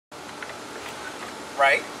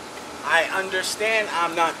right? I understand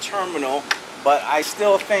I'm not terminal, but I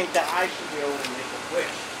still think that I should be able to make a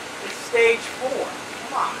wish. It's stage 4.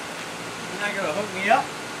 Come on. You're not gonna hook me up?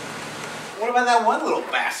 What about that one little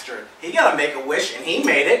bastard? He gotta make a wish and he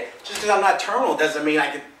made it. Just because I'm not terminal doesn't mean I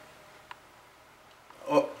can...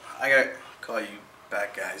 Oh, I gotta call you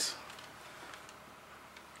back, guys.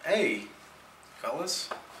 Hey, fellas.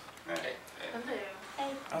 Hey. Hey.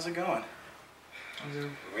 How's it going?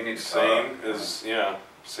 We need the same as, yeah,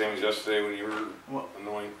 same as yesterday when you were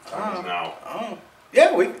annoying. Now. Oh,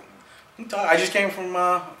 yeah, we can talk. I just came from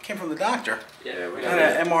the doctor. Yeah, we Got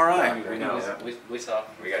an MRI. We know. We saw.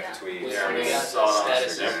 We got the tweet. We Yeah, saw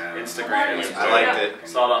it on Instagram. I liked it.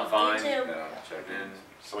 Saw it on Vine. Yeah. And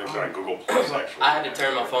somebody put on Google Plus actually. I had to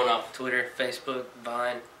turn my phone off. Twitter, Facebook,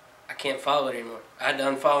 Vine. I can't follow it anymore. I had to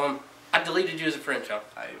unfollow them. I deleted you as a friend, Sean.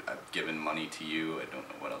 I've given money to you. I don't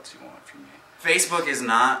know what else you want from me. Facebook is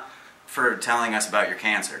not for telling us about your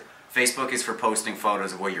cancer. Facebook is for posting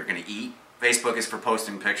photos of what you're going to eat. Facebook is for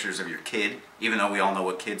posting pictures of your kid, even though we all know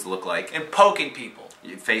what kids look like. And poking people.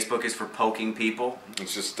 Facebook is for poking people. It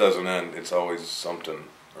just doesn't end. It's always something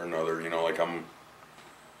or another. You know, like I'm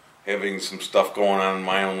having some stuff going on in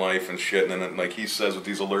my own life and shit, and then like he says with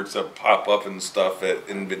these alerts that pop up and stuff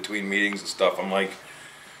in between meetings and stuff, I'm like,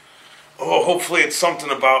 oh, hopefully it's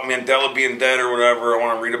something about Mandela being dead or whatever. I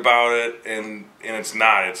want to read about it, and it's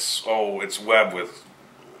not. It's Webb with,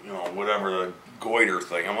 you know, whatever the goiter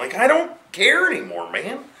thing. I'm like, I don't care anymore,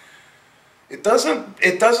 man. It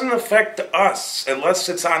doesn't affect us unless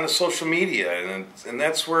it's on the social media, and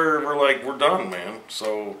that's where we're done, man.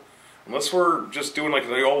 So unless we're just doing like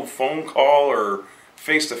the old phone call or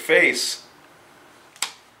face to face,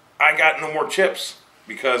 I got no more chips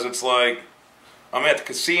because it's like I'm at the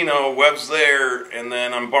casino, Webb's there, and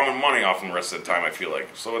then I'm bumming money off him the rest of the time, I feel like.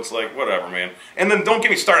 So it's like, whatever, man. And then don't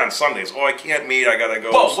get me started on Sundays. Oh, I can't meet, I gotta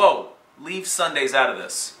go. Whoa. Leave Sundays out of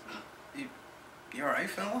this. You alright,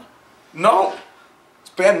 fella? No. It's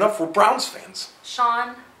bad enough we're Browns fans.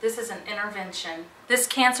 Sean, this is an intervention. This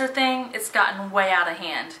cancer thing, it's gotten way out of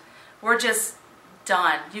hand. We're just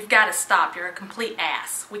done. You've got to stop. You're a complete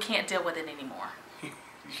ass. We can't deal with it anymore. You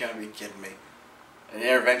gotta be kidding me. An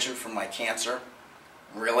intervention for my cancer?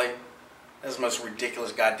 Really? That's the most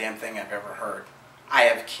ridiculous goddamn thing I've ever heard. I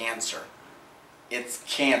have cancer. It's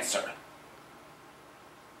cancer.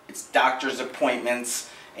 It's doctor's appointments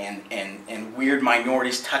and weird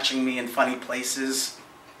minorities touching me in funny places.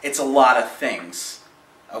 It's a lot of things.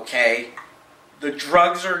 Okay? The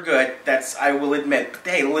drugs are good, that's I will admit. But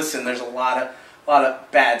hey, listen, there's a lot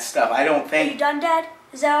of bad stuff. I don't think... Are you done, Dad?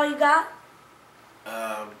 Is that all you got?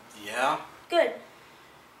 Yeah. Good.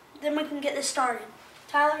 Then we can get this started.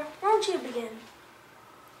 Tyler, why don't you begin?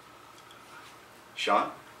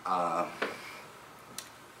 Sean, I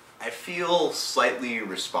feel slightly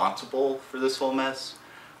responsible for this whole mess.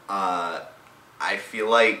 I feel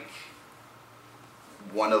like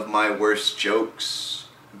one of my worst jokes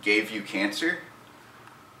gave you cancer.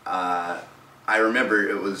 I remember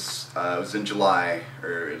it was in July,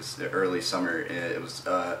 or it was the early summer. It was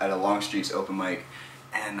at a Longstreet's open mic,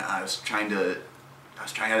 and I was trying out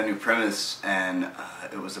a new premise, and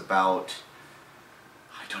it was about,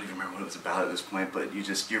 I don't even remember what it was about at this point, but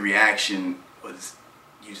your reaction was,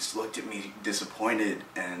 you just looked at me disappointed,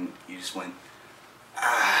 and you just went,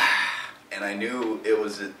 ah. And I knew it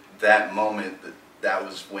was at that moment that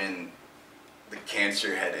was when the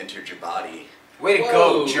cancer had entered your body. Way to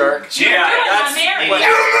go, jerk. Yeah, that's married.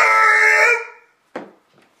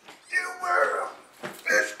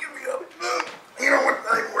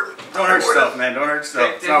 Don't hurt yourself, man. Don't hurt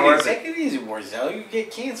yourself. It's not worth it. Take it easy, Warzel. You get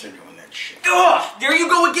cancer doing that shit. Ugh! There you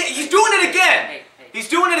go again. He's doing it again. Hey. He's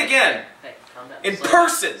doing it again. Hey, calm down. In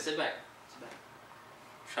person. Sit back.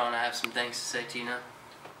 Sean, I have some things to say to you now.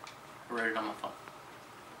 I wrote it on my phone.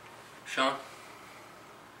 Sean,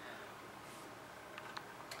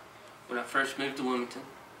 when I first moved to Wilmington,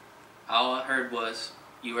 all I heard was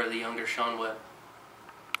you are the younger Sean Webb.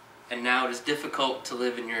 And now it is difficult to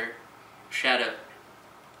live in your shadow.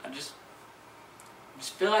 I just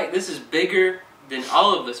feel like this is bigger than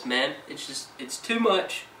all of us, man. It's too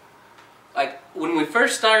much. Like, when we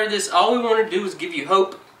first started this, all we wanted to do was give you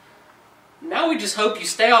hope. Now we just hope you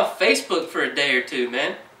stay off Facebook for a day or two,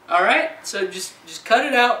 man. Alright? So just cut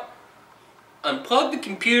it out. Unplug the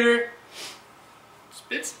computer.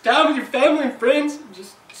 Spend some time with your family and friends.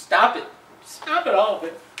 Just stop it. Stop it all of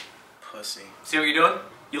it. Pussy. See what you're doing?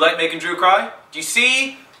 You like making Drew cry? Do you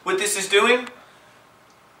see what this is doing?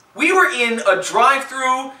 We were in a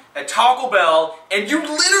drive-thru at Taco Bell, and you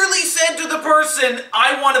literally said to the person,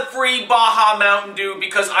 I want a free Baja Mountain Dew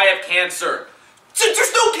because I have cancer.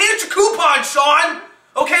 There's no cancer coupon, Sean!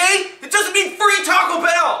 Okay? It doesn't mean free Taco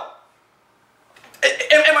Bell.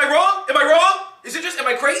 Am I wrong? Am I wrong? Is it just, am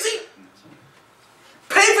I crazy?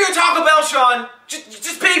 Pay for your Taco Bell, Sean.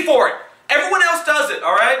 Just pay for it. Everyone else does it,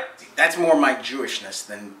 all right? That's more my Jewishness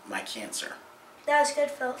than my cancer. That's good,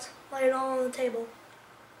 Phelps. Lay it all on the table.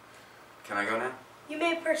 Can I go now? You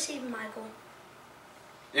may proceed, Michael.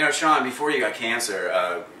 You know, Sean, before you got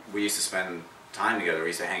cancer, we used to spend time together. We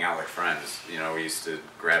used to hang out like friends. You know, we used to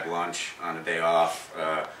grab lunch on a day off.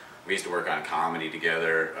 We used to work on comedy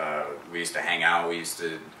together. We used to hang out. We used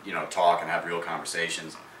to, you know, talk and have real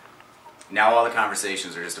conversations. Now all the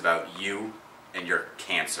conversations are just about you and your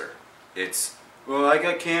cancer. It's, well, I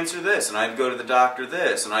got cancer this, and I'd go to the doctor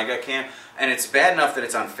this, and I got and it's bad enough that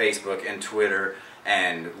it's on Facebook and Twitter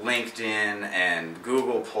and LinkedIn and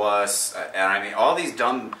Google Plus, and I mean all these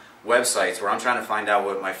dumb websites where I'm trying to find out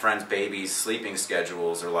what my friend's baby's sleeping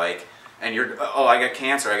schedules are like, and you're, oh, I got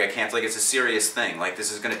cancer, like it's a serious thing, like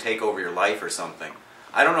this is going to take over your life or something.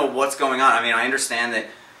 I don't know what's going on. I mean, I understand that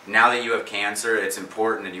now that you have cancer, it's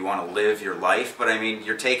important and you want to live your life, but I mean,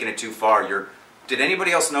 you're taking it too far. Did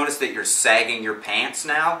anybody else notice that you're sagging your pants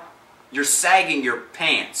now? You're sagging your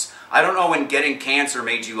pants. I don't know when getting cancer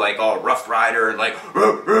made you like all Rough Rider and like,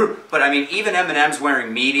 but I mean, even Eminem's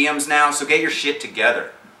wearing mediums now, so get your shit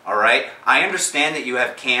together, all right? I understand that you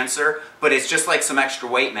have cancer, but it's just like some extra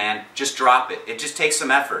weight, man. Just drop it. It just takes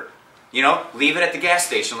some effort. You know, leave it at the gas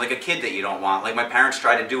station like a kid that you don't want, like my parents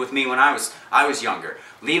tried to do with me when I was younger.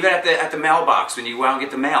 Leave it at the mailbox when you go out and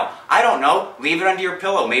get the mail. I don't know. Leave it under your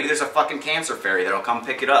pillow. Maybe there's a fucking cancer fairy that'll come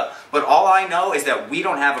pick it up. But all I know is that we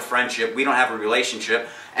don't have a friendship, we don't have a relationship,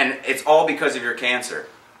 and it's all because of your cancer.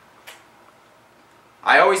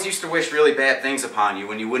 I always used to wish really bad things upon you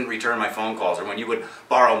when you wouldn't return my phone calls or when you would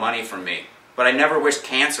borrow money from me. But I never wished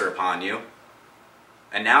cancer upon you.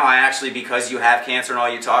 And now I actually, because you have cancer and all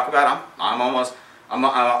you talk about, I'm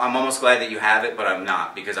almost glad that you have it, but I'm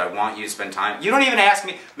not, because I want you to spend time. You don't even ask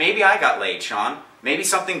me. Maybe I got laid, Sean. Maybe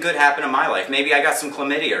something good happened in my life. Maybe I got some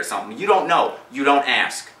chlamydia or something. You don't know. You don't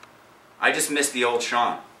ask. I just miss the old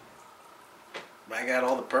Sean. I got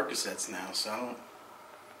all the Percocets now, so I don't...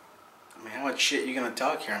 I mean, how much shit you gonna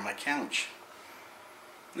talk here on my couch?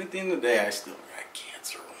 And at the end of the day, I still got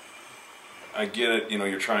cancer. I get it, you know,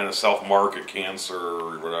 you're trying to self-market cancer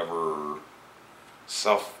or whatever,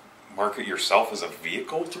 self-market yourself as a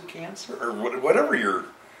vehicle to cancer, or whatever you're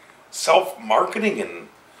self-marketing and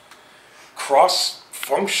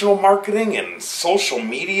cross-functional marketing and social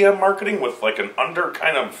media marketing with like an under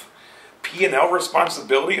kind of P&L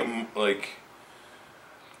responsibility, like,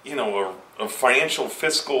 you know, a financial,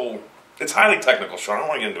 fiscal, it's highly technical, Sean, I don't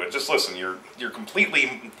want to get into it, just listen, you're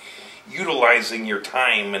completely utilizing your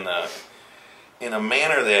time in a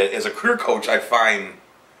manner that, as a career coach, I find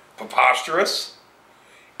preposterous,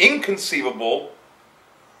 inconceivable,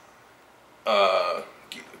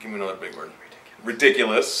 give me another big word,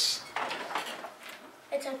 ridiculous.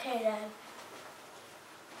 It's okay, Dad.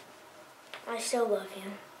 I still love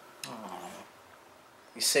you. Oh.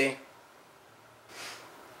 You see?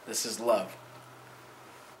 This is love.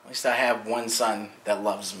 At least I have one son that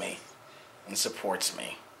loves me and supports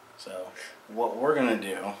me. So what we're going to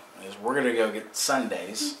do is we're going to go get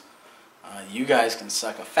sundaes. You guys can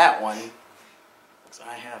suck a fat one because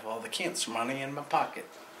I have all the cancer money in my pocket.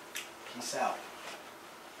 Peace out.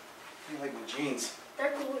 I like my jeans.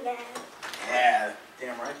 They're cool, Dad. Yeah,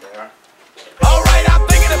 damn right they are. Alright, I'm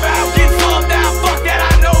thinking about